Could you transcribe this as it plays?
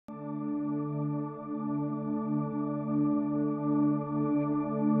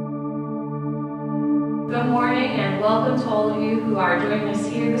Good morning and welcome to all of you who are joining us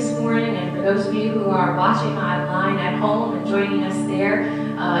here this morning, and for those of you who are watching online at home and joining us there,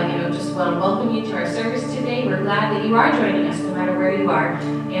 just want to welcome you to our service today. We're glad that you are joining us no matter where you are.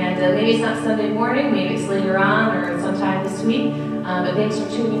 And maybe it's not Sunday morning, maybe it's later on or sometime this week, but thanks for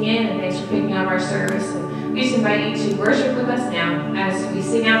tuning in and thanks for picking up our service. And we just invite you to worship with us now as we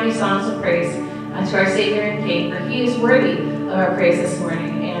sing out these songs of praise to our Savior and King, for He is worthy of our praise this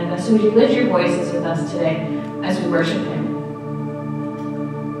morning. And so would you lift your voices with us today as we worship Him.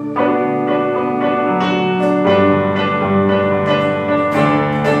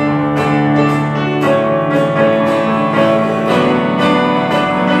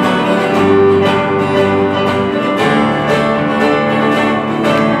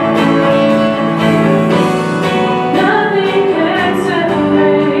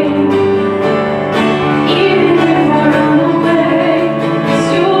 Away,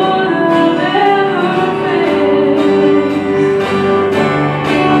 'cause your love ever fails.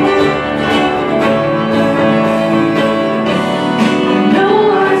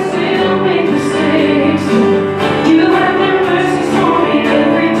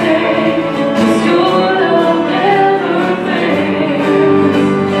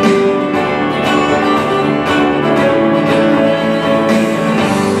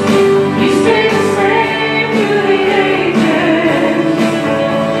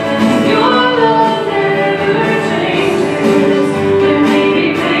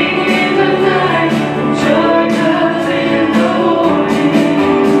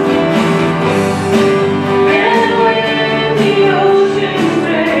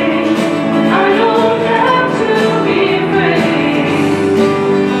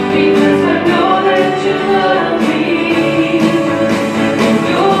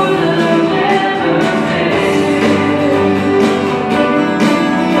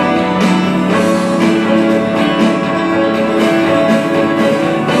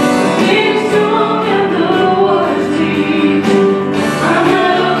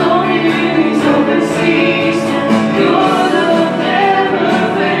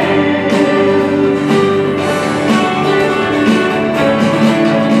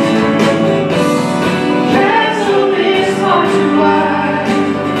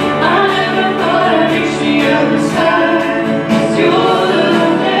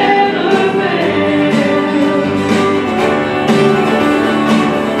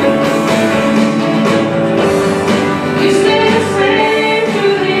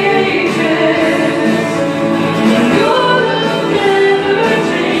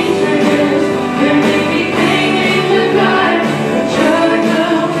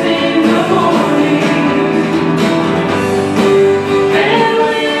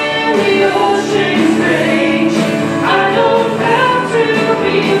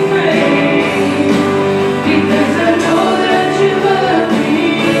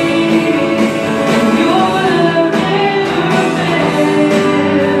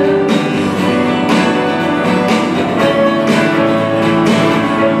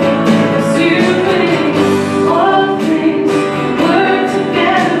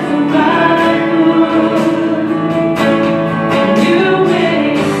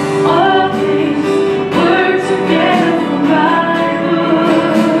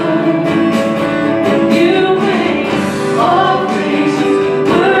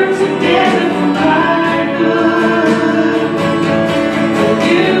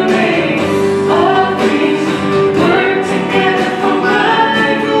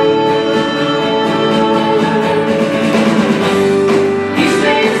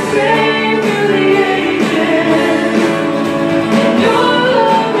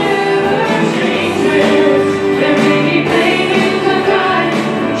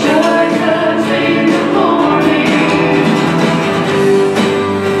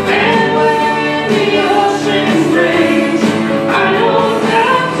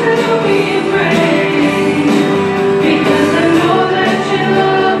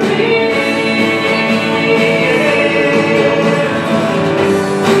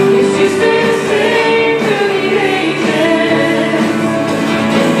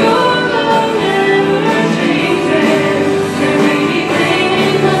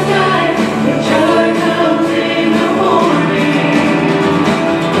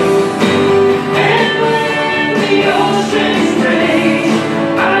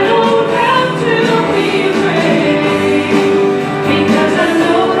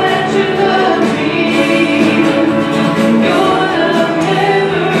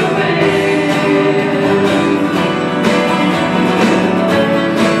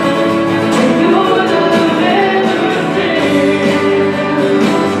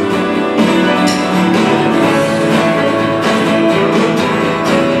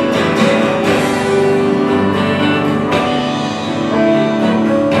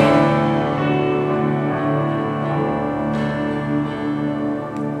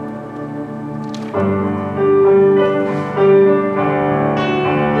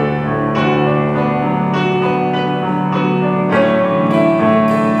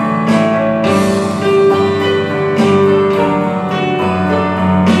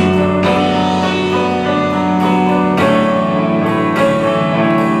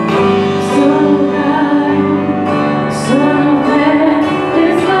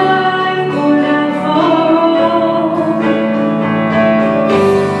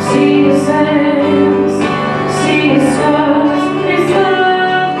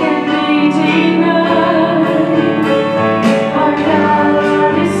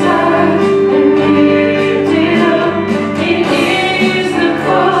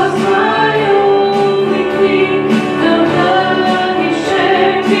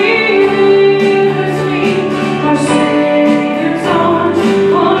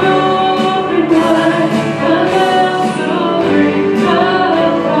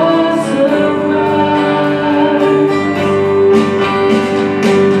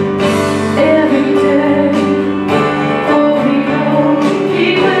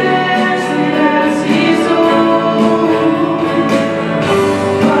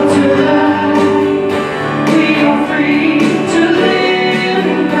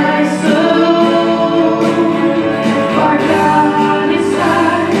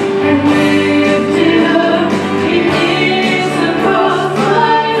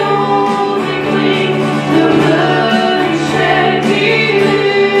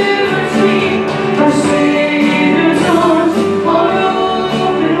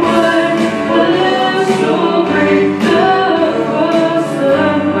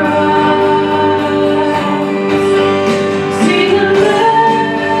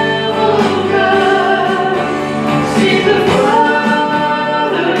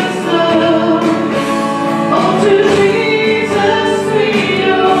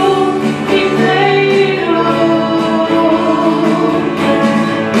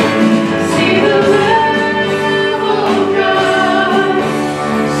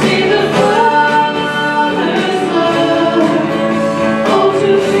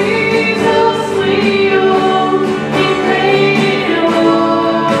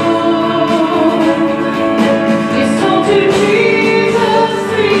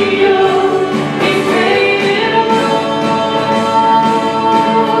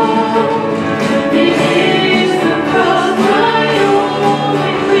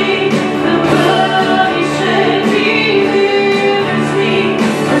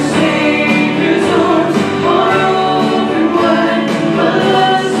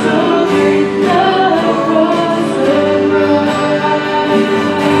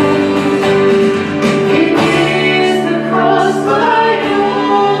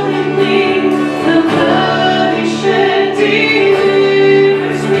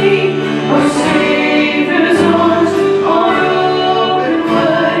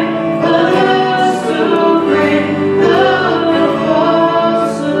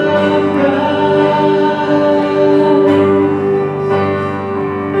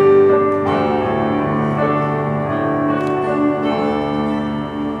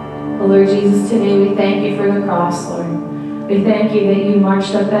 We thank you that you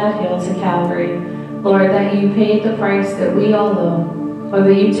marched up that hill to Calvary. Lord, that you paid the price that we all owe. Lord,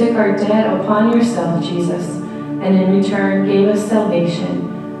 that you took our debt upon yourself, Jesus, and in return gave us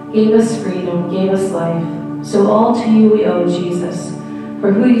salvation, gave us freedom, gave us life. So all to you we owe, Jesus,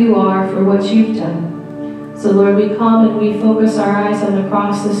 for who you are, for what you've done. So Lord, we come and we focus our eyes on the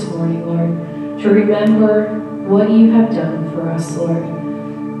cross this morning, Lord, to remember what you have done for us, Lord.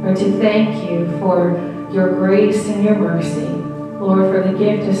 Lord, to thank you for your grace and your mercy, Lord, for the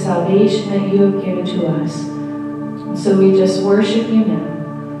gift of salvation that you have given to us. And so we just worship you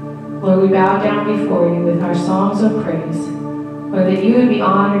now. Lord, we bow down before you with our songs of praise. Lord, that you would be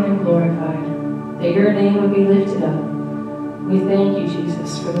honored and glorified, that your name would be lifted up. We thank you,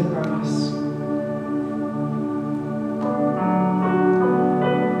 Jesus, for the cross.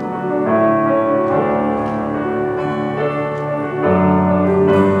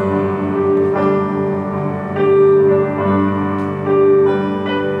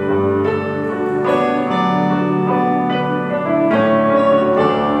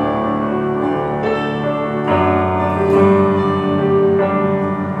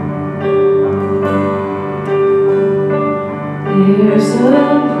 There's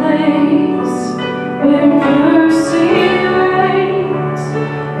a place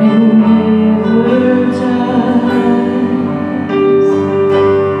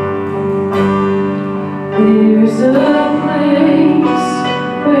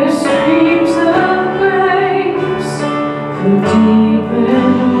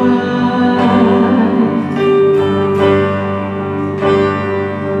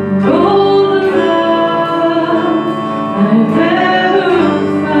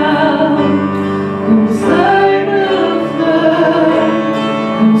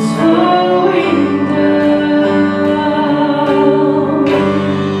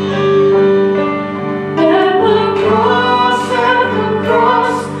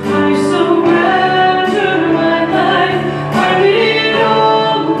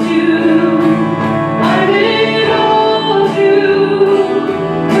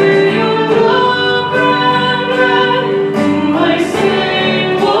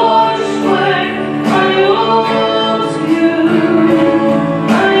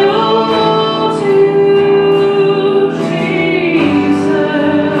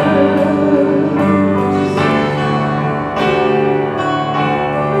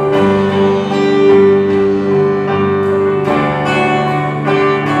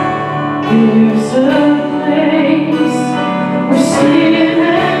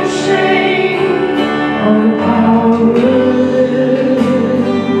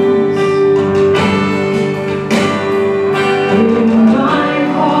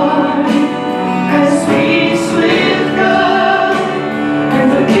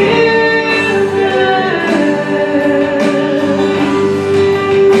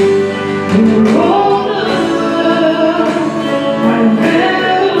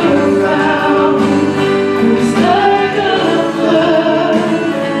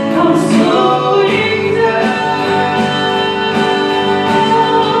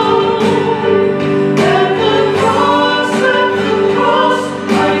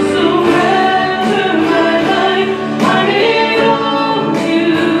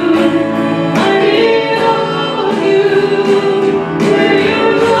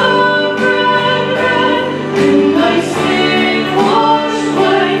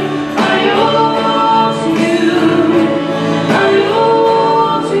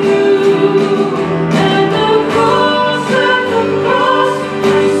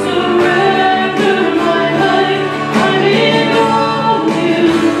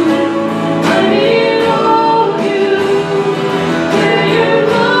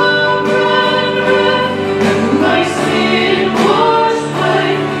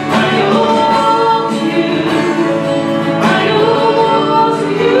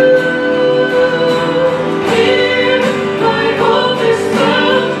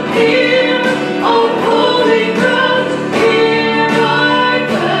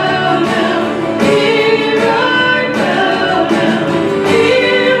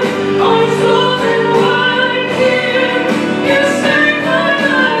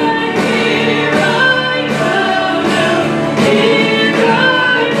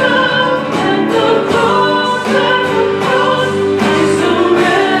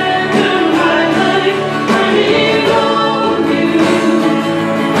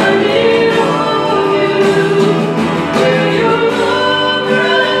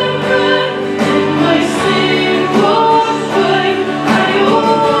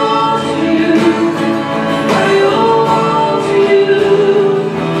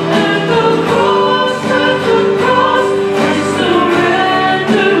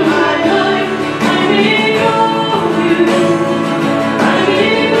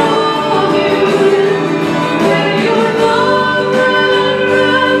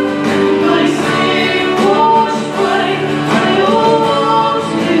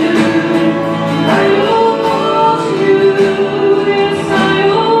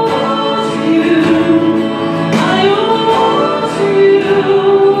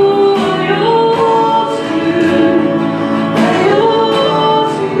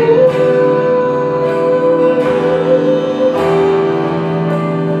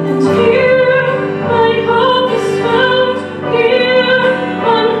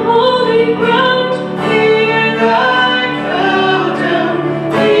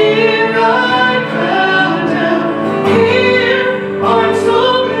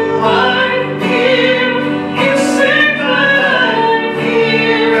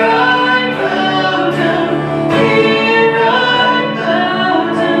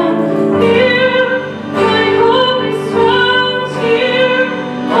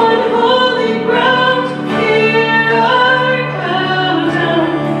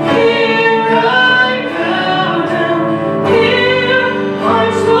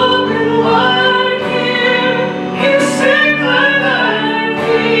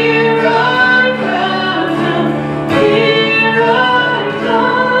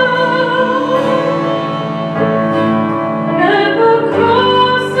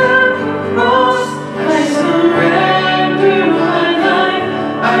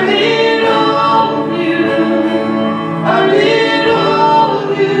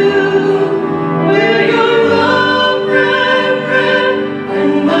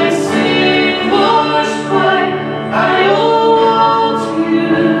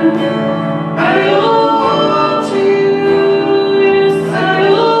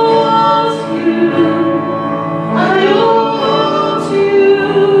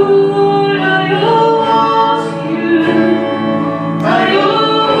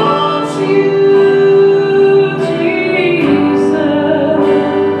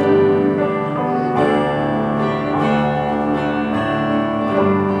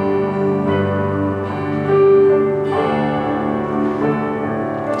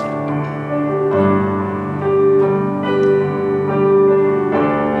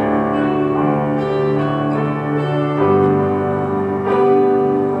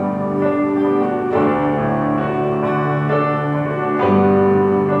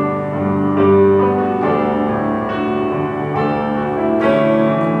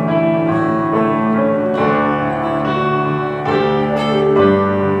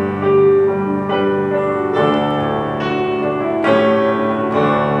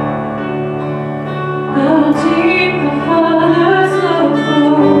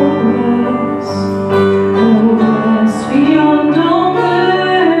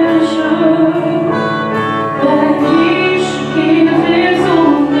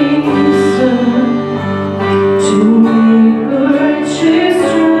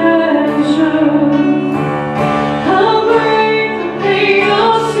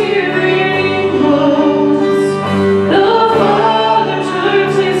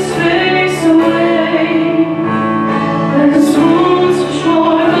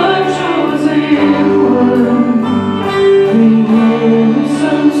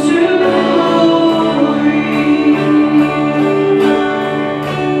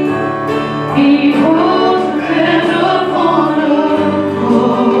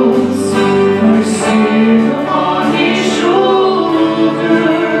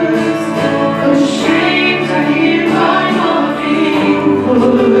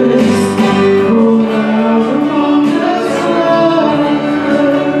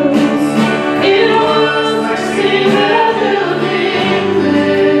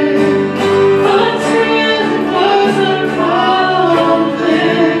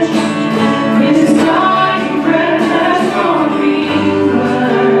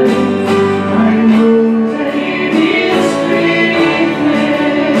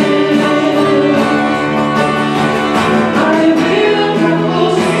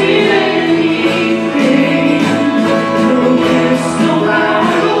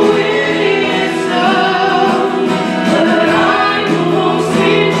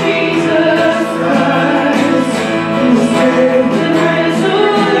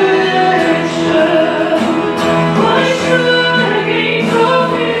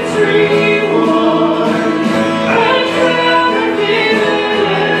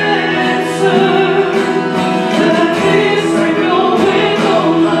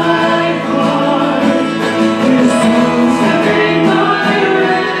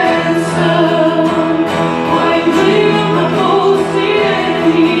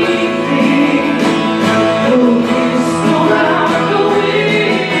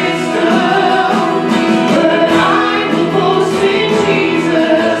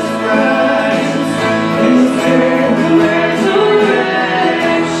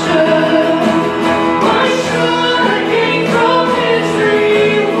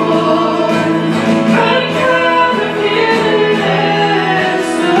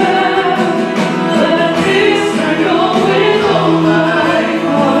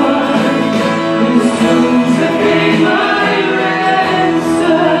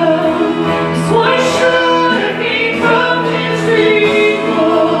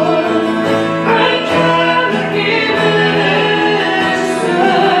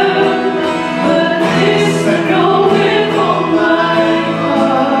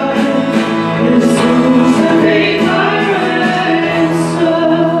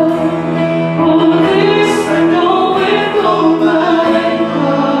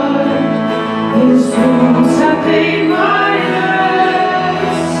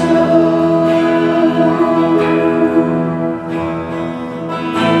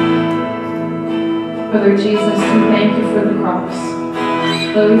Brother Jesus, we thank you for the cross.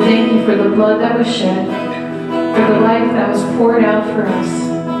 Lord, we thank you for the blood that was shed, for the life that was poured out for us,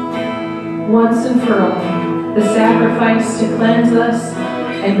 once and for all, the sacrifice to cleanse us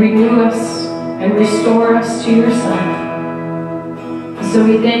and renew us and restore us to yourself. So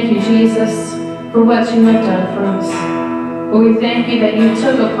we thank you, Jesus, for what you have done for us. Lord, we thank you that you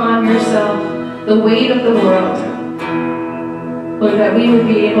took upon yourself the weight of the world, Lord, that we would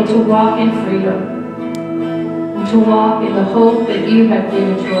be able to walk in freedom, to walk in the hope that you have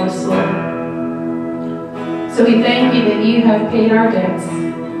given to us, Lord. So we thank you that you have paid our debts.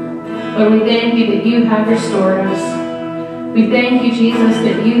 Lord, we thank you that you have restored us. We thank you, Jesus,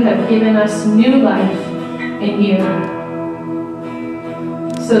 that you have given us new life in you.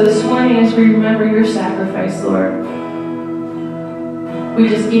 So this morning, as we remember your sacrifice, Lord, we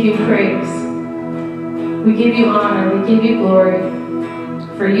just give you praise. We give you honor. We give you glory.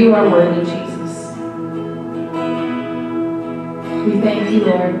 For you are worthy, Jesus. We thank you,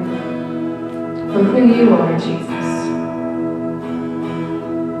 Lord, for who you are, Jesus.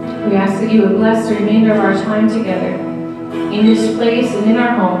 We ask that you would bless the remainder of our time together in this place and in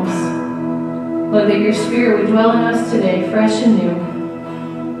our homes. Lord, that your Spirit would dwell in us today, fresh and new.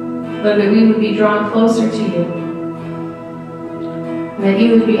 Lord, that we would be drawn closer to you. And that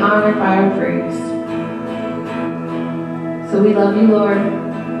you would be honored by our praise. So we love you, Lord,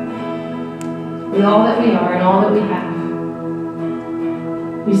 with all that we are and all that we have.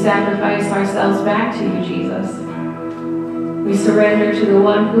 We sacrifice ourselves back to you, Jesus. We surrender to the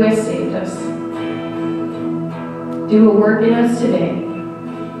one who has saved us. Do a work in us today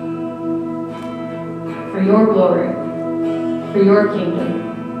for your glory, for your kingdom.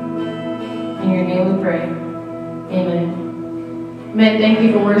 In your name we pray. Amen. Amen. Thank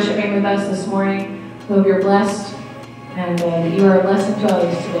you for worshiping with us this morning. We hope you're blessed and that you are a blessing to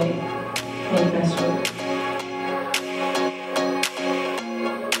others today. Thank you, Pastor.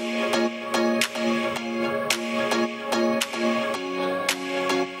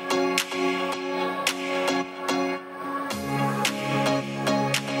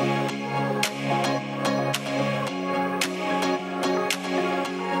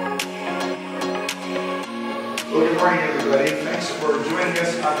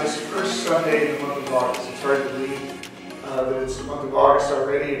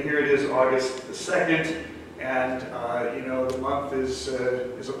 August the 2nd, and you know, the month is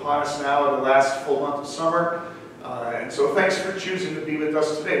upon us now, the last full month of summer, and so thanks for choosing to be with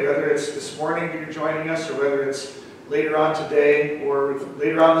us today, whether it's this morning that you're joining us or whether it's later on today or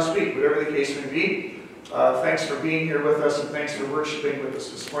later on this week, whatever the case may be. Thanks for being here with us and thanks for worshiping with us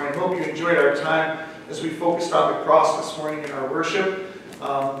this morning. Hope you enjoyed our time as we focused on the cross this morning in our worship.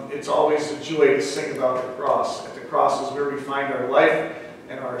 It's always a joy to sing about the cross. At the cross is where we find our life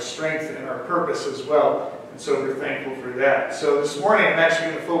and our strength and our purpose as well. And so we're thankful for that. So this morning I'm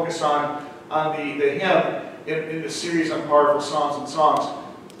actually going to focus on the hymn in the series on Powerful Psalms and Songs.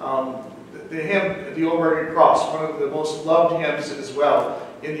 The hymn, The Old Rugged Cross, one of the most loved hymns as well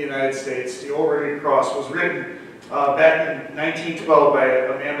in the United States. The Old Rugged Cross was written back in 1912 by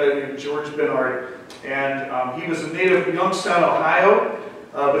a man by the name of George Bernard. And he was a native of Youngstown, Ohio,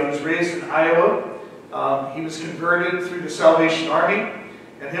 but he was raised in Iowa. He was converted through the Salvation Army.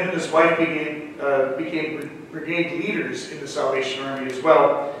 And him and his wife became brigade leaders in the Salvation Army as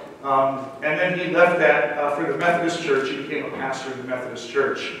well. And then he left that for the Methodist Church. He became a pastor in the Methodist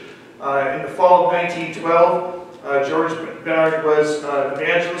Church. In the fall of 1912, George Bernard was an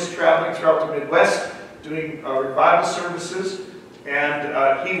evangelist traveling throughout the Midwest, doing revival services.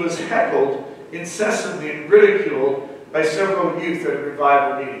 And he was heckled incessantly and ridiculed by several youth at a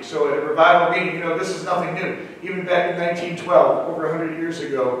revival meeting. So at a revival meeting, you know, this is nothing new. Even back in 1912, over 100 years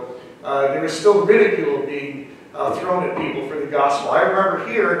ago, there was still ridicule being thrown at people for the gospel. I remember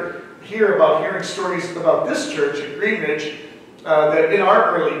hearing stories about this church at Greenridge, that in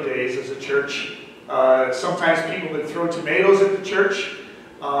our early days as a church, sometimes people would throw tomatoes at the church.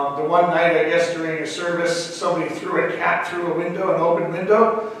 The one night, I guess, during a service, somebody threw a cat through a window, an open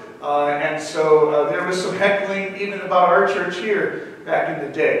window. And so there was some heckling even about our church here back in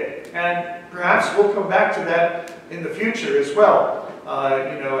the day. And perhaps we'll come back to that in the future as well,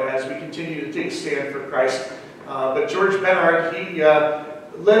 you know, as we continue to take a stand for Christ. But George Bernard, he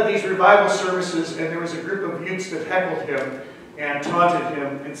led these revival services, and there was a group of youths that heckled him and taunted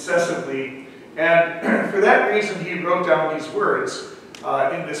him incessantly. And for that reason, he wrote down these words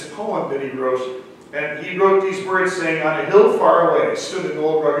in this poem that he wrote. And he wrote these words saying, "On a hill far away stood an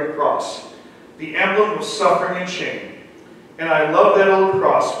old rugged cross. the emblem of suffering and shame. And I love that old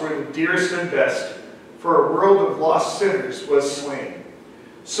cross where the dearest and best for a world of lost sinners was slain.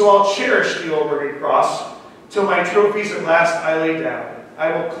 So I'll cherish the old rugged cross till my trophies at last I lay down.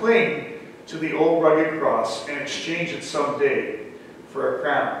 I will cling to the old rugged cross and exchange it someday for a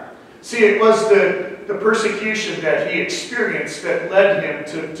crown. See, it was the persecution that he experienced that led him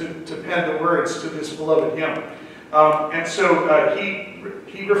to pen the words to this beloved hymn. And so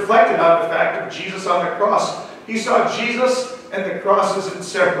he reflected on the fact of Jesus on the cross. He saw Jesus and the cross as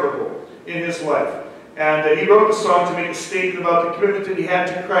inseparable in his life. And he wrote the song to make a statement about the commitment that he had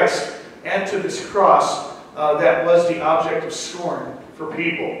to Christ and to this cross that was the object of scorn for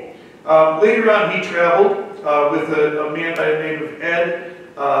people. Later on, he traveled with a man by the name of Ed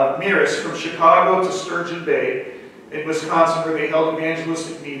Meares from Chicago to Sturgeon Bay in Wisconsin, where they held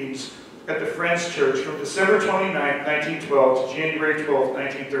evangelistic meetings at the Friends Church from December 29, 1912 to January 12,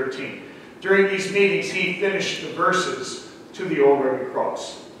 1913. During these meetings, he finished the verses to the old rugged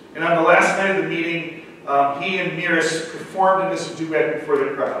cross. And on the last night of the meeting, he and Meares performed in this duet before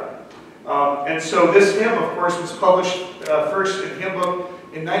the crowd. And so this hymn, of course, was published first in Hymn Book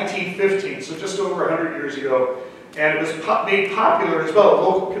in 1915, so just over 100 years ago. And it was made popular as well. A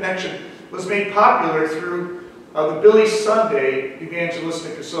local connection was made popular through the Billy Sunday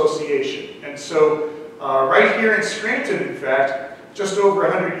Evangelistic Association. And so right here in Scranton, in fact, just over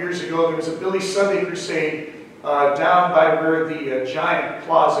 100 years ago, there was a Billy Sunday crusade down by where the Giant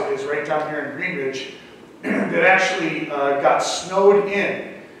Plaza is, right down here in Greenridge, that actually got snowed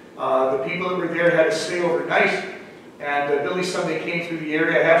in. The people that were there had to stay overnight, and Billy Sunday came through the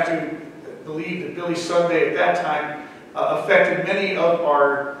area. I have to believe that Billy Sunday at that time affected many of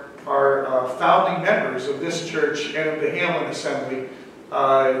our founding members of this church and of the Hamlin Assembly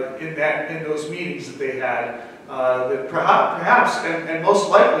in those meetings that they had. That perhaps and most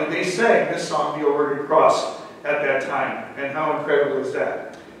likely they sang this song, The Old Rugged Cross, at that time. And how incredible is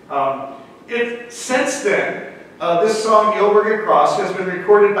that? Since then, this song, The Old Rugged Cross, has been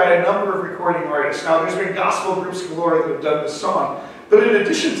recorded by a number of recording artists. Now, there's been gospel groups galore that have done this song. But in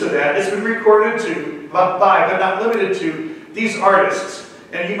addition to that, it's been recorded by, but not limited to, these artists.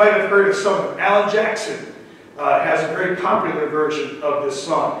 And you might have heard of some of them. Alan Jackson has a very popular version of this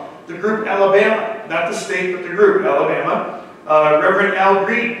song. The group Alabama, not the state, but the group Alabama. Reverend Al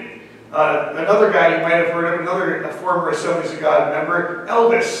Green, another guy you might have heard of, another former Assemblies of God member,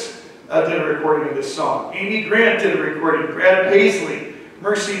 Elvis, did a recording of this song. Amy Grant did a recording. Brad Paisley,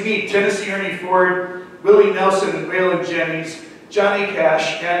 Mercy Me, Tennessee Ernie Ford, Willie Nelson and Waylon Jennings, Johnny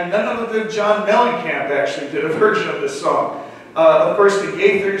Cash, and none other than John Mellencamp actually did a version of this song. Of course, the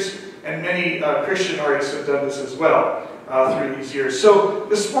Gaithers and many Christian artists have done this as well through these years. So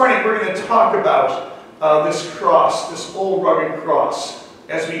this morning we're going to talk about this cross, this old rugged cross,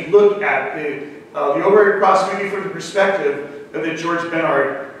 as we look at the old rugged cross maybe from the perspective that George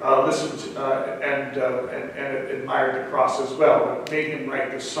Bernard listened and admired the cross as well, what made him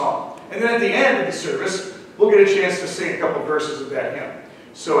write this song. And then at the end of the service, we'll get a chance to sing a couple verses of that hymn.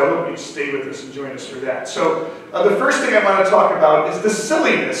 So I hope you stay with us and join us for that. So the first thing I want to talk about is the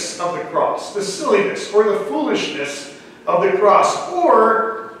silliness of the cross. The silliness or the foolishness of the cross.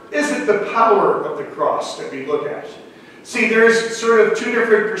 Or is it the power of the cross that we look at? See, there's sort of two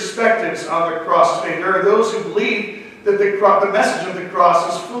different perspectives on the cross today. There are those who believe that the message of the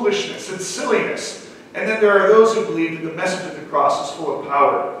cross is foolishness and silliness. And then there are those who believe that the message of the cross is full of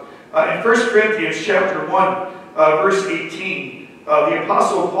power. In 1 Corinthians chapter 1, verse 18, the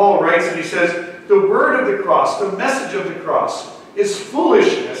Apostle Paul writes and he says, the word of the cross, the message of the cross, is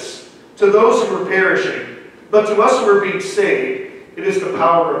foolishness to those who are perishing, but to us who are being saved, it is the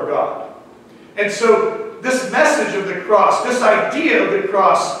power of God. And so this message of the cross, this idea of the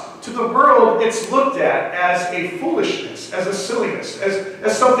cross, to the world it's looked at as a foolishness, as a silliness,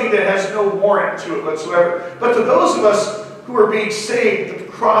 as something that has no warrant to it whatsoever. But to those of us who are being saved, the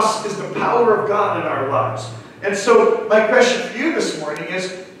cross is the power of God in our lives. And so my question for you this morning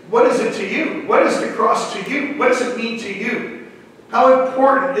is, what is it to you? What is the cross to you? What does it mean to you? How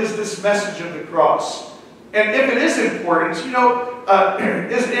important is this message of the cross? And if it is important,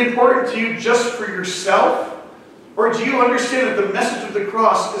 is it important to you just for yourself? Or do you understand that the message of the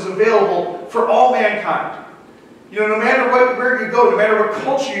cross is available for all mankind? No matter where you go, no matter what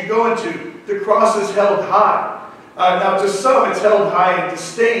culture you go into, the cross is held high. Now, to some, it's held high in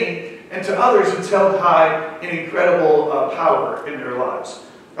disdain, and to others, it's held high in incredible power in their lives.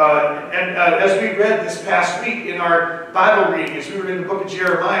 As we read this past week in our Bible reading, as we were in the book of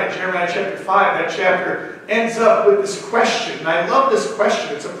Jeremiah chapter 5, that chapter ends up with this question. And I love this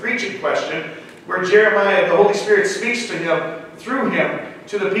question. It's a preaching question where Jeremiah, the Holy Spirit speaks to him through him,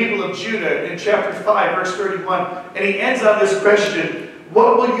 to the people of Judah in chapter 5, verse 31. And he ends on this question,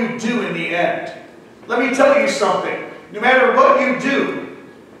 what will you do in the end? Let me tell you something. No matter what you do,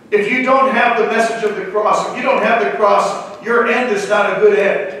 if you don't have the message of the cross, if you don't have the cross, your end is not a good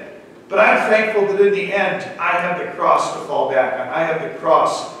end. But I'm thankful that in the end, I have the cross to fall back on. I have the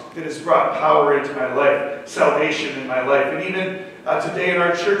cross that has brought power into my life, salvation in my life. And even today in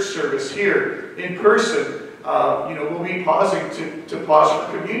our church service here in person, we'll be pausing to pause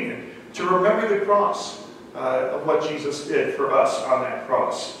for communion, to remember the cross of what Jesus did for us on that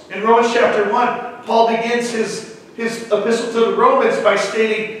cross. In Romans chapter 1, Paul begins his epistle to the Romans by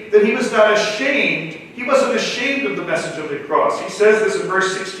stating that he was not ashamed. He wasn't ashamed of the message of the cross. He says this in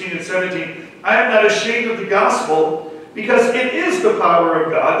verse 16 and 17, I am not ashamed of the gospel, because it is the power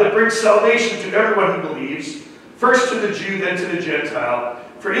of God that brings salvation to everyone who believes, first to the Jew, then to the Gentile.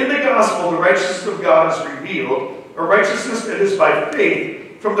 For in the gospel the righteousness of God is revealed, a righteousness that is by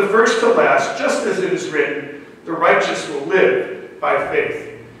faith, from the first to last, just as it is written, the righteous will live by faith.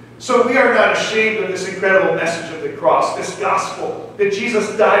 So we are not ashamed of this incredible message of the cross, this gospel, that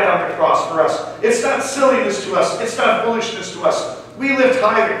Jesus died on the cross for us. It's not silliness to us. It's not foolishness to us. We lift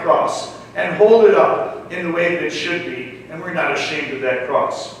high the cross and hold it up in the way that it should be, and we're not ashamed of that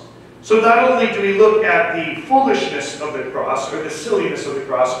cross. So not only do we look at the foolishness of the cross, or the silliness of the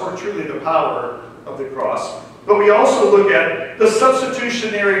cross, or truly the power of the cross, but we also look at the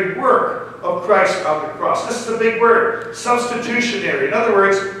substitutionary work of Christ on the cross. This is a big word, substitutionary. In other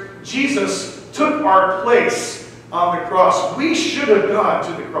words, Jesus took our place on the cross. We should have gone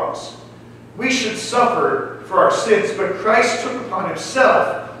to the cross. We should suffer for our sins, but Christ took upon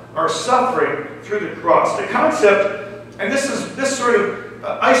himself our suffering through the cross. The concept, and this sort of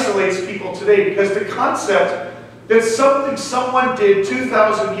isolates people today, because the concept that something someone did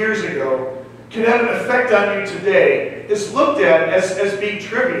 2,000 years ago can have an effect on you today is looked at as being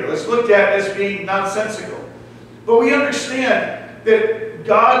trivial. It's looked at as being nonsensical. But we understand that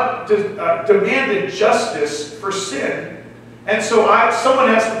God demanded justice for sin, and so someone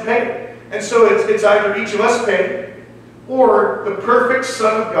has to pay. And so it's either each of us pay, or the perfect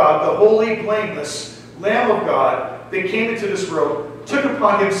Son of God, the holy, blameless Lamb of God that came into this world, took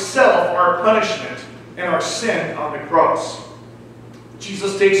upon himself our punishment and our sin on the cross.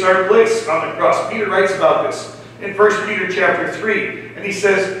 Jesus takes our place on the cross. Peter writes about this in 1 Peter chapter 3, and he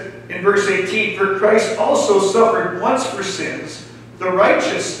says in verse 18, for Christ also suffered once for sins, the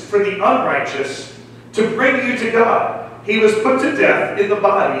righteous for the unrighteous, to bring you to God. He was put to death in the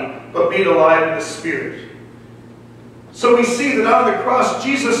body, but made alive in the spirit. So we see that on the cross,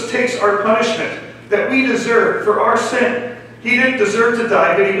 Jesus takes our punishment that we deserve for our sin. He didn't deserve to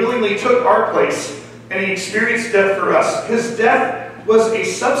die, but he willingly took our place, and he experienced death for us. His death was a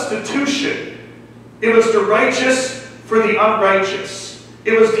substitution. It was the righteous for the unrighteous.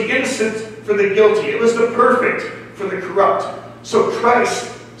 It was the innocent for the guilty. It was the perfect for the corrupt. So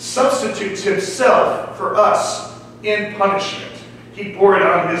Christ substitutes himself for us in punishment. He bore it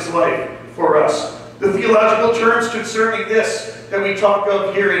on his life for us. The theological terms concerning this that we talk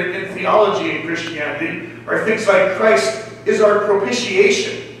of here in theology and Christianity are things like Christ is our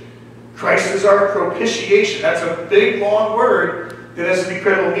propitiation. Christ is our propitiation. That's a big, long word that has an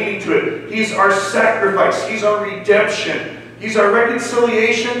incredible meaning to it. He's our sacrifice. He's our redemption. He's our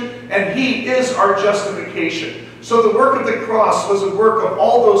reconciliation, and he is our justification. So the work of the cross was a work of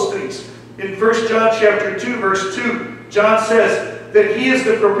all those things. In 1 John chapter 2, verse 2, John says that he is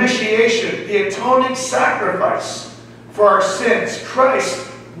the propitiation, the atoning sacrifice for our sins. Christ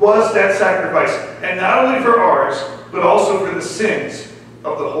was that sacrifice, and not only for ours, but also for the sins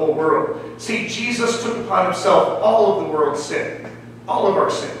of the whole world. See, Jesus took upon himself all of the world's sin, all of our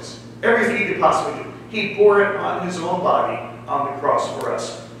sins, everything he could possibly do. He bore it on his own body on the cross for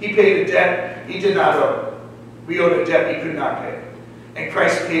us. He paid a debt he did not owe. We owed a debt he could not pay. And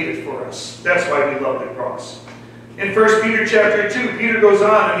Christ paid it for us. That's why we love the cross. In 1 Peter chapter 2, Peter goes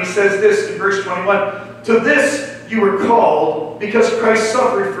on and he says this in verse 21, to this you were called, because Christ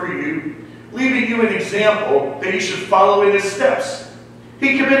suffered for you, leaving you an example that you should follow in his steps.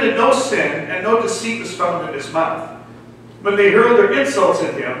 He committed no sin, and no deceit was found in his mouth. When they hurled their insults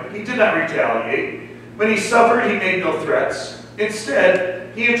at him, he did not retaliate. When he suffered, he made no threats.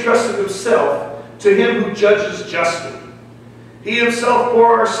 Instead, he entrusted himself to him who judges justly. He himself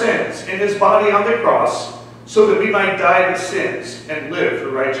bore our sins in his body on the cross, so that we might die to sins and live for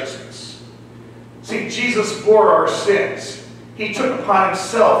righteousness. See, Jesus bore our sins. He took upon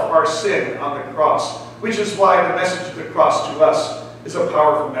himself our sin on the cross, which is why the message of the cross to us is a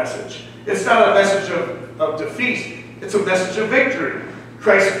powerful message. It's not a message of defeat. It's a message of victory.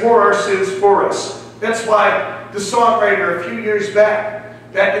 Christ bore our sins for us. That's why the songwriter a few years back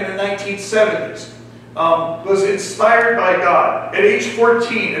back in the 1970s, was inspired by God at age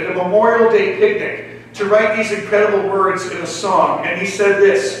 14 at a Memorial Day picnic to write these incredible words in a song. And he said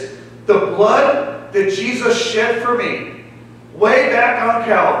this: "The blood that Jesus shed for me way back on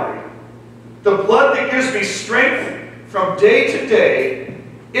Calvary, the blood that gives me strength from day to day,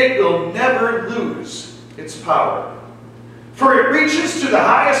 it will never lose its power. For it reaches to the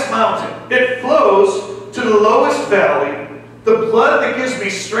highest mountain, it flows to the lowest valley. The blood that gives me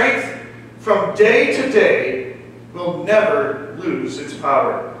strength from day to day will never lose its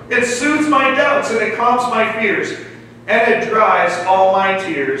power. It soothes my doubts and it calms my fears, and it dries all my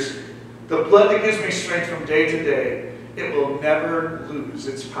tears. The blood that gives me strength from day to day, it will never lose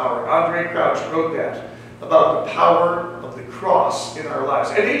its power." Andre Crouch wrote that about the power of the cross in our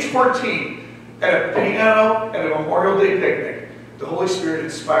lives. At age 14, at a piano at a Memorial Day picnic, the Holy Spirit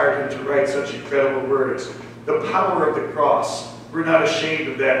inspired him to write such incredible words. The power of the cross. We're not ashamed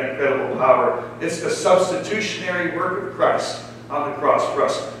of that incredible power. It's the substitutionary work of Christ on the cross for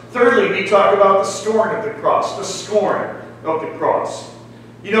us. Thirdly, we talk about the scorn of the cross. The scorn of the cross.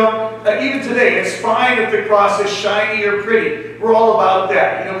 You know, even today, it's fine if the cross is shiny or pretty. We're all about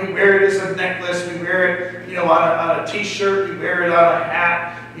that. You know, we wear it as a necklace. We wear it, you know, on a t-shirt. We wear it on a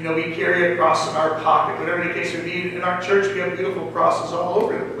hat. You know, we carry a cross in our pocket. Whatever the case may be. In our church, we have beautiful crosses all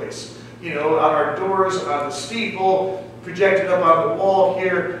over the place. You know, on our doors, on the steeple, projected up on the wall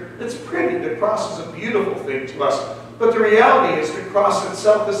here. It's pretty. The cross is a beautiful thing to us. But the reality is the cross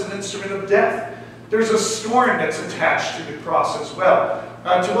itself is an instrument of death. There's a scorn that's attached to the cross as well.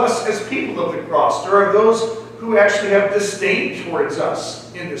 To us as people of the cross, there are those who actually have disdain towards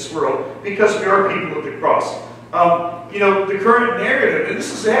us in this world because we are people of the cross. You know, the current narrative, and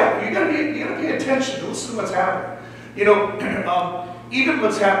this is happening. You gotta pay attention to listen to what's happening. You know, even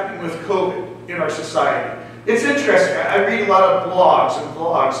what's happening with COVID in our society. It's interesting. I read a lot of blogs,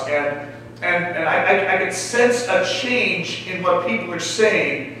 and I can sense a change in what people are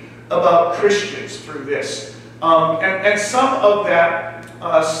saying about Christians through this. And some of that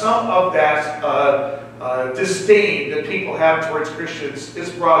disdain that people have towards Christians is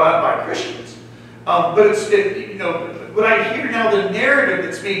brought on by Christians. But you know, what I hear now, the narrative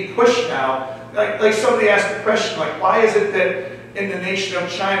that's being pushed now, like somebody asked the question, like, why is it that in the nation of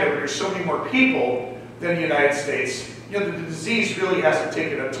China, where there's so many more people than the United States, you know, the disease really hasn't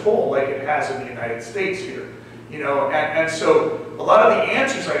taken a toll like it has in the United States here. You know, and so a lot of the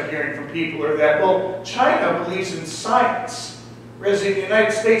answers I'm hearing from people are that, well, China believes in science, whereas in the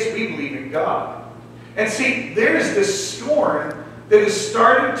United States we believe in God. And see, there is this scorn that is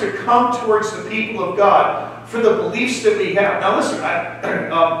starting to come towards the people of God for the beliefs that we have. Now listen,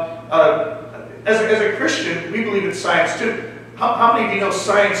 as a Christian, we believe in science too. How many of you know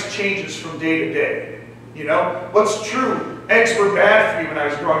science changes from day to day? You know, what's true? Eggs were bad for you when I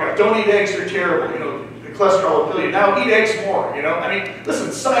was growing up. Don't eat eggs, they're terrible. You know, the cholesterol will kill you. Now eat eggs more, you know. I mean,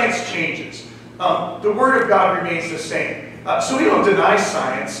 listen, science changes. The Word of God remains the same. So we don't deny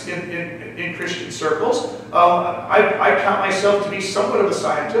science in Christian circles. I count myself to be somewhat of a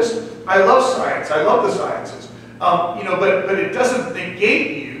scientist. I love science. I love the sciences. You know, but it doesn't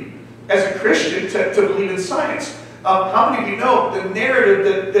negate you as a Christian to believe in science. How many of you know the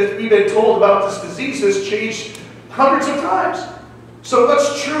narrative that we've been told about this disease has changed hundreds of times? So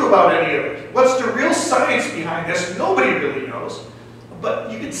what's true about any of it? What's the real science behind this? Nobody really knows.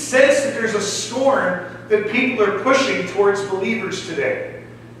 But you can sense that there's a scorn that people are pushing towards believers today.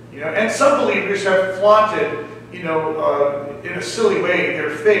 You know, and some believers have flaunted, you know, in a silly way,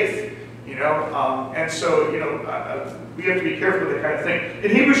 their faith. You know, and so, you know, we have to be careful with that kind of thing.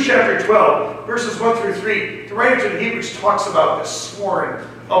 In Hebrews chapter 12, verses 1 through 3, the writer to the Hebrews talks about this scorn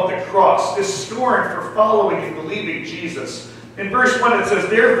of the cross, this scorn for following and believing Jesus. In verse 1 it says,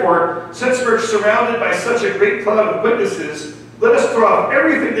 "Therefore, since we're surrounded by such a great cloud of witnesses, let us throw off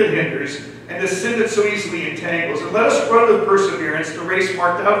everything that hinders and the sin that so easily entangles, and let us run with perseverance the race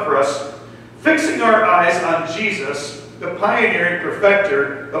marked out for us, fixing our eyes on Jesus, the pioneer and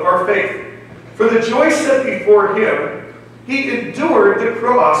perfecter of our faith. For the joy set before him, he endured the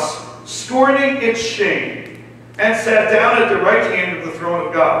cross, scorning its shame, and sat down at the right hand of the throne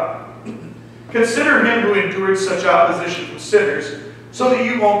of God. Consider him who endured such opposition from sinners, so that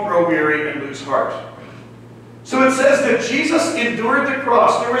you won't grow weary and lose heart." So it says that Jesus endured the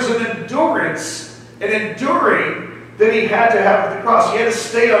cross. There was an endurance, an enduring that he had to have with the cross. He had to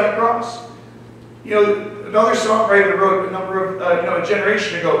stay on the cross. You know, another songwriter wrote a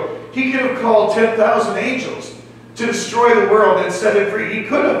generation ago, he could have called 10,000 angels to destroy the world and set it free. He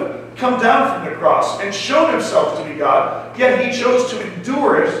could have come down from the cross and shown himself to be God, yet he chose to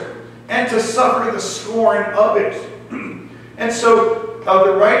endure it and to suffer the scorn of it. And so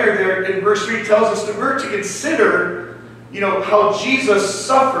the writer there in verse 3 tells us that we're to consider, how Jesus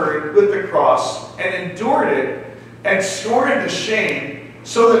suffered with the cross and endured it and scorned the shame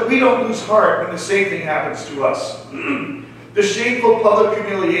so that we don't lose heart when the same thing happens to us. The shameful public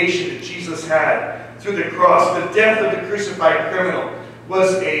humiliation that Jesus had through the cross, the death of the crucified criminal,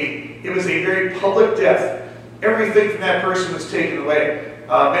 was a very public death. Everything from that person was taken away.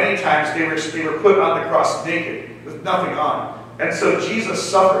 Many times they were put on the cross naked with nothing on. And so Jesus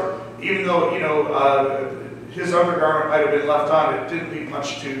suffered, even though his undergarment might have been left on. It didn't leave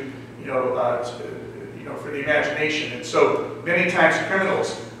much to for the imagination. And so many times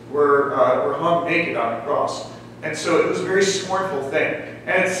criminals were hung naked on the cross. And so it was a very scornful thing.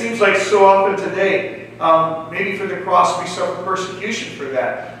 And it seems like so often today, maybe for the cross we suffer persecution for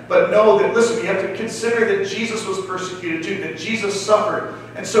that. But know that, listen, you have to consider that Jesus was persecuted too, that Jesus suffered.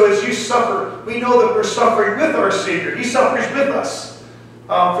 And so as you suffer, we know that we're suffering with our Savior. He suffers with us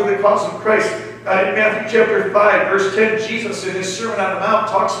for the cause of Christ. In Matthew chapter 5, verse 10, Jesus in his Sermon on the Mount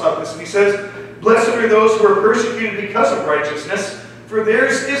talks about this. And he says, "Blessed are those who are persecuted because of righteousness, for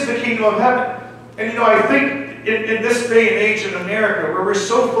theirs is the kingdom of heaven." And I think in this day and age in America, where we're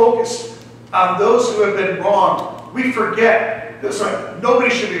so focused on those who have been wronged, we forget that nobody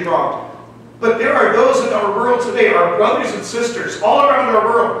should be wronged. But there are those in our world today, our brothers and sisters all around our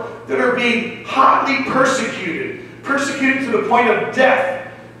world, that are being hotly persecuted to the point of death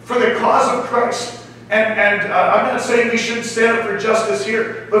for the cause of Christ. And I'm not saying we shouldn't stand up for justice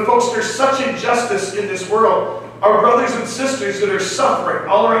here, but folks, there's such injustice in this world. Our brothers and sisters that are suffering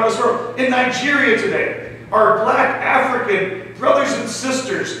all around this world. In Nigeria today, our black African brothers and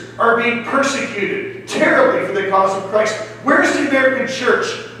sisters are being persecuted terribly for the cause of Christ. Where's the American church?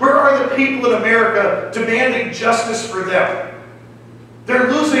 Where are the people in America demanding justice for them?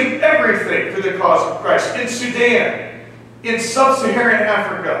 They're losing everything for the cause of Christ. In Sudan, in sub-Saharan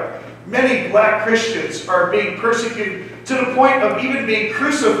Africa, many black Christians are being persecuted to the point of even being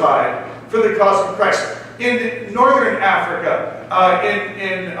crucified for the cause of Christ. In northern Africa,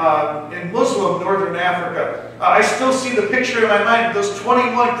 in Muslim northern Africa, I still see the picture in my mind of those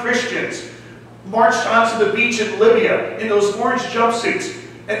 21 Christians marched onto the beach in Libya in those orange jumpsuits,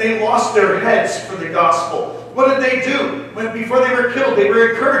 and they lost their heads for the gospel. What did they do? Before they were killed, they were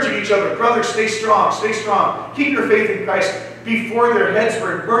encouraging each other. Brothers, stay strong, keep your faith in Christ. Before their heads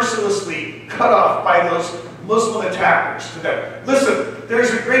were mercilessly cut off by those Muslim attackers to them. Listen,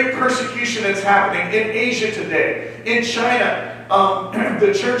 there's a great persecution that's happening in Asia today. In China,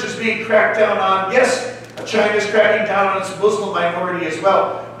 the church is being cracked down on. Yes, China is cracking down on its Muslim minority as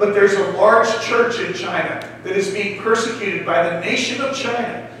well. But there's a large church in China that is being persecuted by the nation of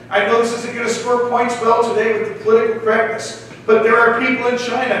China. I know this isn't going to score points well today with the political correctness, but there are people in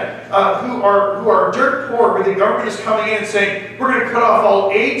China who are dirt poor, where the government is coming in and saying, we're going to cut off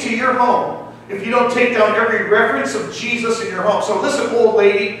all aid to your home if you don't take down every reference of Jesus in your home. So listen, old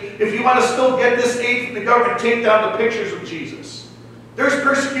lady, if you want to still get this aid from the government, take down the pictures of Jesus. There's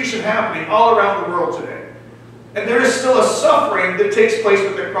persecution happening all around the world today. And there is still a suffering that takes place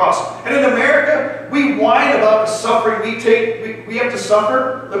with the cross. And in America, we whine about the suffering we have to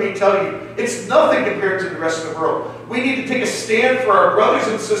suffer. Let me tell you, it's nothing compared to the rest of the world. We need to take a stand for our brothers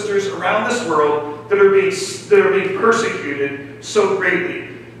and sisters around this world that are being persecuted so greatly.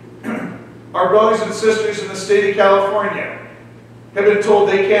 Our brothers and sisters in the state of California have been told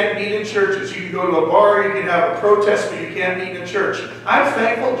they can't meet in churches. You can go to a bar, you can have a protest, but you can't meet in a church. I'm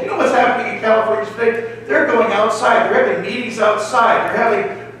thankful. Do you know what's happening in California today? They're going outside. They're having meetings outside. They're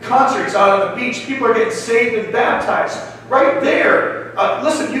having concerts out on the beach. People are getting saved and baptized right there.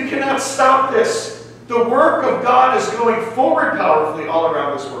 Listen, you cannot stop this. The work of God is going forward powerfully all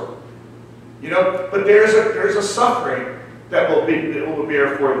around this world. But there's a suffering that will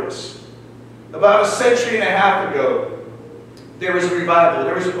bear for this. About a century and a half ago, there was a revival.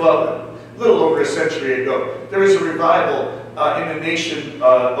 A little over a century ago, there was a revival in the nation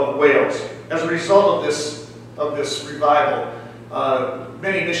of Wales. As a result of this revival,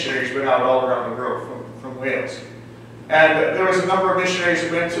 many missionaries went out all around the world from Wales. And there was a number of missionaries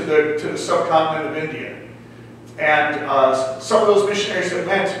who went to the subcontinent of India. And some of those missionaries that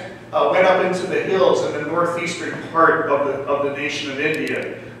went up into the hills in the northeastern part of the nation of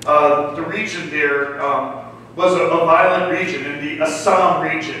India. The region there was a violent region in the Assam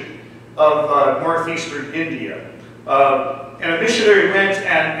region of northeastern India. And a missionary went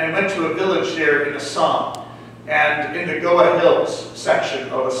to a village there in Assam, and in the Goa Hills section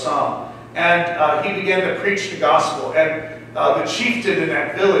of Assam. And he began to preach the gospel. And the chieftain in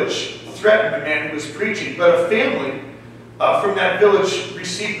that village threatened the man who was preaching. But a family from that village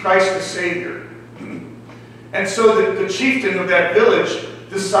received Christ as Savior. And so the chieftain of that village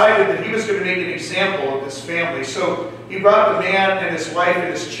decided that he was going to make an example of this family. So he brought the man and his wife and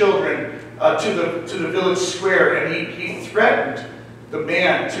his children to the village square, and he threatened the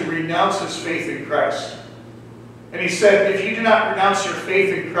man to renounce his faith in Christ. And he said, if you do not renounce your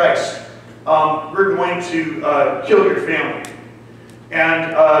faith in Christ, we're going to kill your family.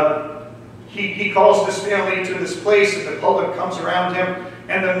 And he calls this family into this place, and the public comes around him.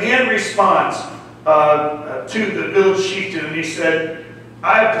 And the man responds to the village chieftain, and he said,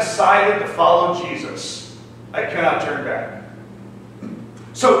 I have decided to follow Jesus. I cannot turn back.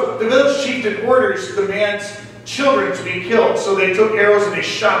 So the village chieftain orders the man's children to be killed. So they took arrows and they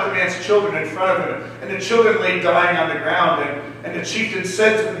shot the man's children in front of him. And the children lay dying on the ground. And the chieftain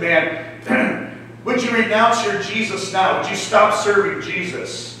said to the man, would you renounce your Jesus now? Would you stop serving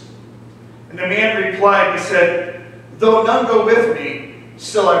Jesus? And the man replied, he said, though none go with me,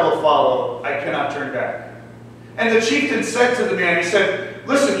 still I will follow. I cannot turn back. And the chieftain said to the man, he said,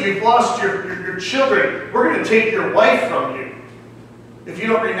 listen, you've lost your children. We're going to take your wife from you if you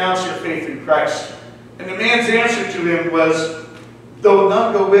don't renounce your faith in Christ. And the man's answer to him was, though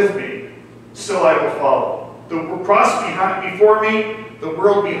none go with me, still I will follow. The cross before me, the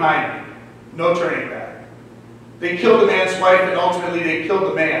world behind me. No turning back. They killed the man's wife, and ultimately they killed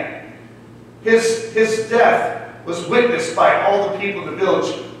the man. His death was witnessed by all the people in the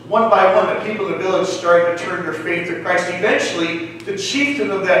village. One by one, the people in the village started to turn their faith to Christ. Eventually, the chieftain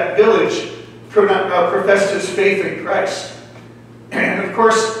of that village professed his faith in Christ. And of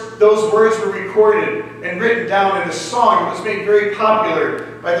course, those words were recorded and written down in a song. It was made very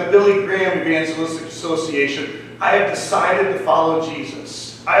popular by the Billy Graham Evangelistic Association. I have decided to follow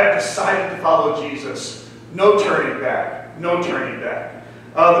Jesus. I have decided to follow Jesus. No turning back. No turning back.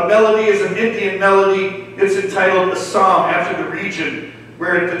 The melody is an Indian melody. It's entitled A Psalm, after the region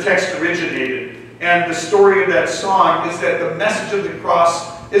where the text originated. And the story of that song is that the message of the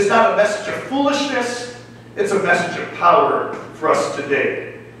cross is not a message of foolishness. It's a message of power for us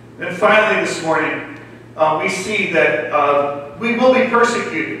today. And finally this morning, we see that we will be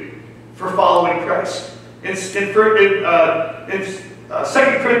persecuted for following Christ. In 2 Corinthians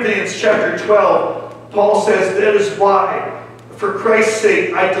chapter 12, Paul says, that is why, for Christ's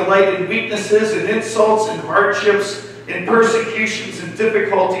sake, I delight in weaknesses and insults and hardships, in persecutions and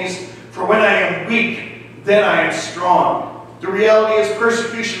difficulties, for when I am weak, then I am strong. The reality is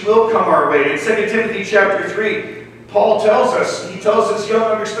persecution will come our way. In 2 Timothy chapter 3, Paul tells us, he tells his young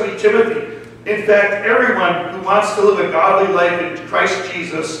understudy Timothy, in fact, everyone who wants to live a godly life in Christ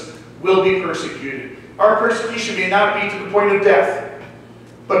Jesus will be persecuted. Our persecution may not be to the point of death,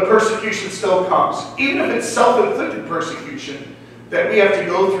 but persecution still comes. Even if it's self-inflicted persecution that we have to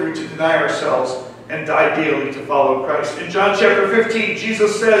go through to deny ourselves and die daily to follow Christ. In John chapter 15,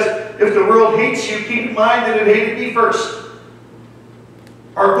 Jesus says, if the world hates you, keep in mind that it hated me first.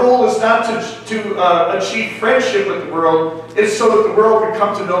 Our goal is not to achieve friendship with the world. It's so that the world can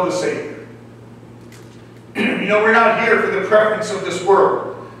come to know the Savior. You know, we're not here for the preference of this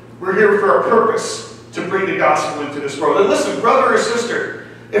world. We're here for a purpose to bring the gospel into this world. And listen, brother or sister,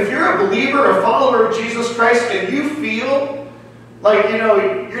 if you're a believer, a follower of Jesus Christ, and you feel like, you know,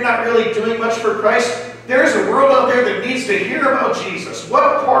 you're not really doing much for Christ, there's a world out there that needs to hear about Jesus.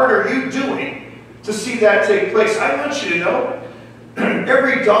 What part are you doing to see that take place? I want you to know,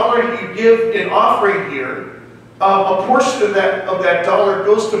 every dollar you give in offering here, a portion of that dollar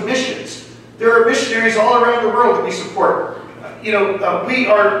goes to missions. There are missionaries all around the world that we support. You know, we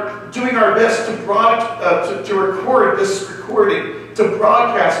are doing our best to record this recording, to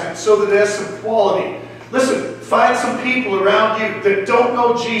broadcast it so that it has some quality. Listen, find some people around you that don't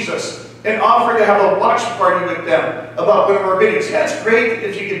know Jesus and offer to have a watch party with them about one of our videos. Yeah, it's great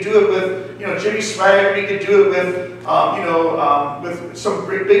if you could do it with, you know, Jimmy Swagger, you could do it with, with some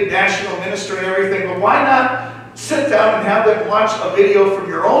great big national minister and everything, but why not sit down and have them watch a video from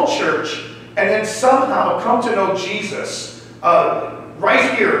your own church and then somehow come to know Jesus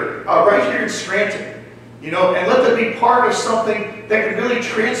right here in Scranton, you know, and let them be part of something that can really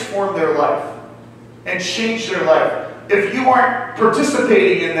transform their life and change their life. If you aren't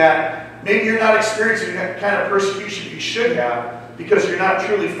participating in that, maybe you're not experiencing that kind of persecution you should have because you're not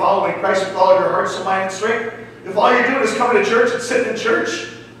truly following Christ with all of your heart, soul, mind, and strength. If all you're doing is coming to church and sitting in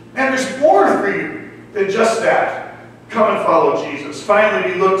church, man, there's more for you than just that. Come and follow Jesus.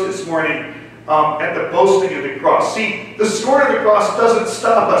 Finally, we looked this morning at the boasting of the cross. See, the scorn of the cross doesn't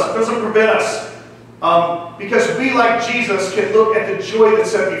stop us. It doesn't prevent us. Because we, like Jesus, can look at the joy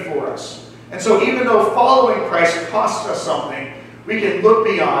that's set before us. And so even though following Christ costs us something, we can look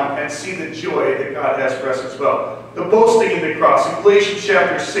beyond and see the joy that God has for us as well. The boasting in the cross. In Galatians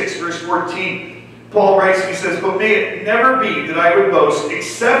chapter 6, verse 14, Paul writes, he says, "But may it never be that I would boast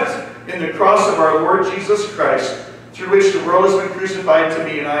except in the cross of our Lord Jesus Christ, through which the world has been crucified to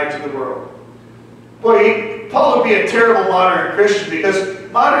me and I to the world." Boy, Paul would be a terrible modern Christian, because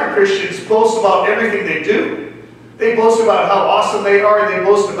modern Christians boast about everything they do. They boast about how awesome they are. They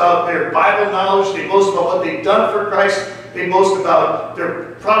boast about their Bible knowledge. They boast about what they've done for Christ. They boast about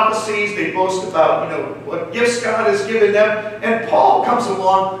their prophecies. They boast about, what gifts God has given them. And Paul comes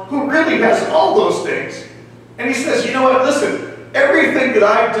along, who really has all those things. And he says, you know what, listen, everything that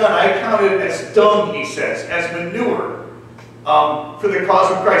I've done, I counted as dung, he says, as manure for the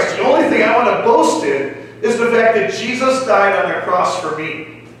cause of Christ. The only thing I want to boast in is the fact that Jesus died on the cross for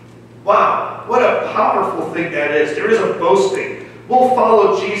me. Wow, what a powerful thing that is. There is a boasting. We'll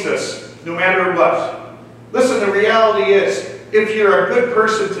follow Jesus no matter what. Listen, the reality is, if you're a good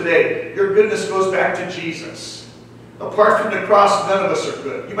person today, your goodness goes back to Jesus. Apart from the cross, none of us are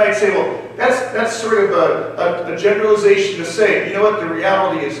good. You might say, well, that's sort of a generalization to say. You know what? The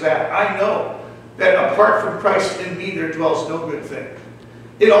reality is that I know that apart from Christ in me, there dwells no good thing.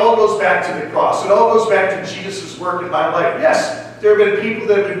 It all goes back to the cross. It all goes back to Jesus' work in my life. Yes, there have been people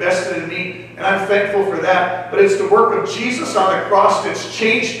that have invested in me, and I'm thankful for that. But it's the work of Jesus on the cross that's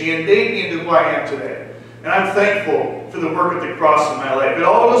changed me and made me into who I am today. And I'm thankful for the work of the cross in my life. It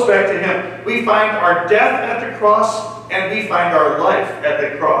all goes back to Him. We find our death at the cross, and we find our life at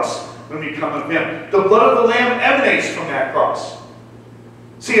the cross when we come of Him. The blood of the Lamb emanates from that cross.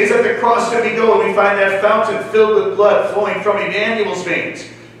 See, it's at the cross that we go and we find that fountain filled with blood flowing from Emmanuel's veins.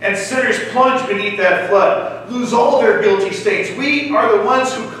 And sinners plunge beneath that flood, lose all their guilty stains. We are the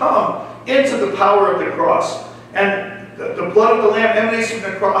ones who come into the power of the cross. And the blood of the Lamb emanates from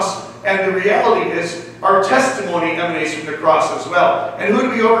the cross, and the reality is our testimony emanates from the cross as well. And who do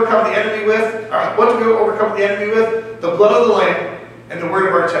we overcome the enemy with? What do we overcome the enemy with? The blood of the Lamb and the word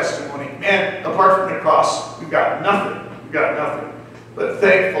of our testimony. Man, apart from the cross, we've got nothing. We've got nothing. But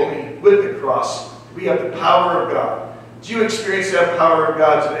thankfully, with the cross, we have the power of God. Do you experience that power of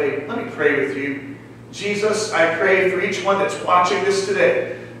God today? Let me pray with you. Jesus, I pray for each one that's watching this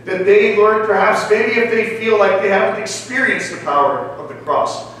today, that they, Lord, perhaps maybe if they feel like they haven't experienced the power of the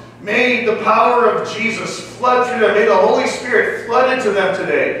cross, may the power of Jesus flood through them. May the Holy Spirit flood into them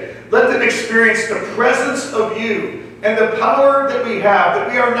today. Let them experience the presence of you and the power that we have,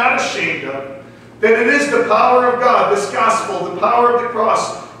 that we are not ashamed of. That it is the power of God, this gospel, the power of the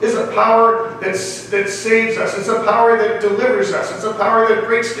cross, is a power that saves us. It's a power that delivers us. It's a power that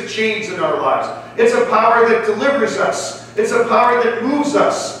breaks the chains in our lives. It's a power that delivers us. It's a power that moves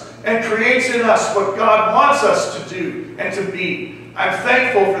us and creates in us what God wants us to do and to be. I'm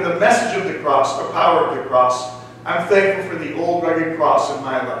thankful for the message of the cross, the power of the cross. I'm thankful for the old rugged cross in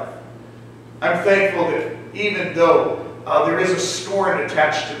my life. I'm thankful that even though there is a scorn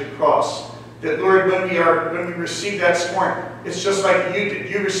attached to the cross, that, Lord, when we receive that scorn, it's just like you did.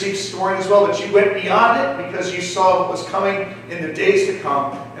 You received scorn as well, but you went beyond it because you saw what was coming in the days to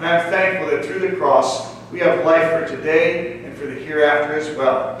come. And I'm thankful that through the cross, we have life for today and for the hereafter as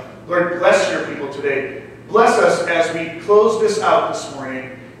well. Lord, bless your people today. Bless us as we close this out this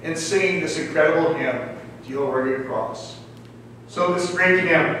morning in singing this incredible hymn, The Old Rugged Cross. So this great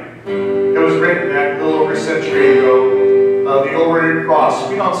hymn, it was written a little over a century ago, the Old Rugged Cross.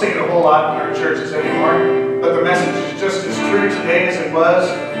 We don't sing it a whole lot in our churches anymore, but the message is just as true today as it was.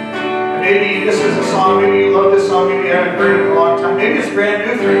 And maybe this is a song, maybe you love this song, maybe you haven't heard it in a long time. Maybe it's brand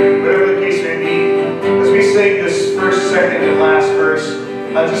new for you, whatever the case may be. As we sing this first, second, and last verse,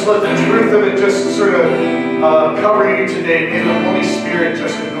 just let the truth of it just sort of cover you today. May the Holy Spirit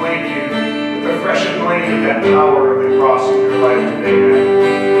just anoint you with the fresh anointing of that power of the cross in your life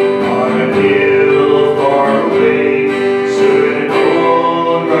today. On a hill far away stood an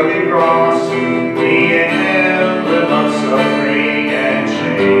old rugged cross, the emblem of suffering and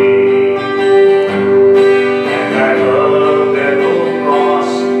shame. And I love that old cross,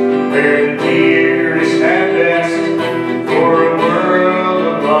 where the dearest and best for a world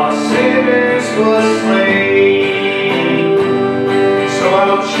of lost sinners was slain. So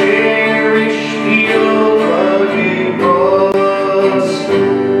I'll cherish the old rugged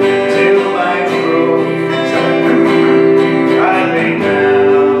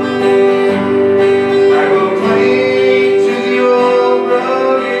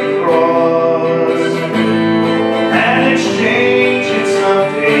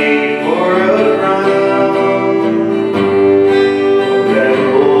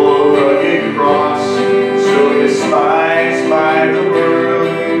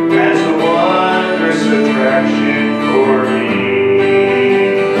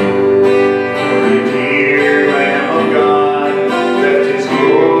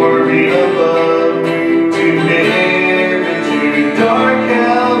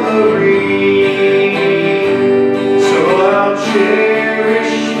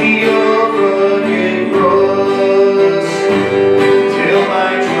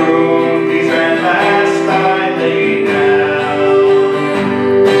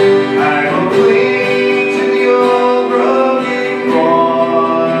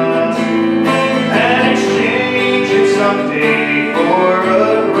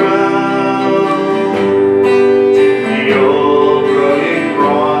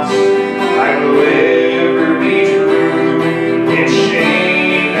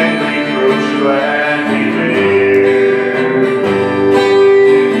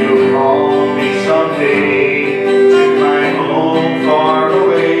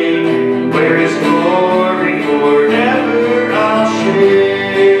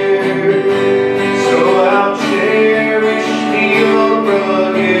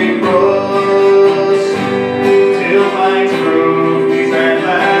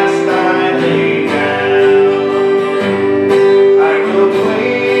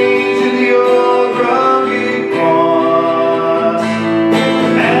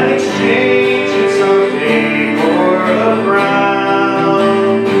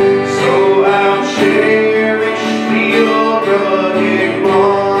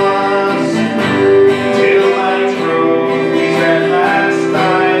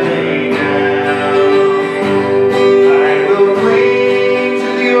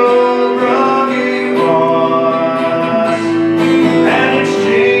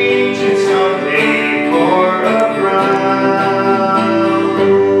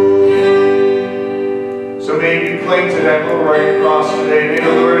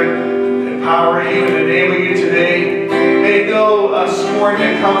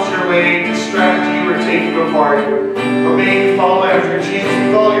comes your way, distract you or take you apart. But may you follow after Jesus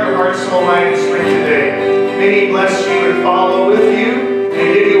with all your heart, soul, mind, and strength today. May He bless you and follow with you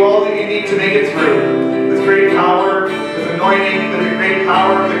and give you all that you need to make it through. With great power, with anointing, with the great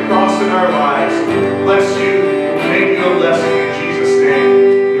power of the cross in our lives. Bless you and make you a blessing.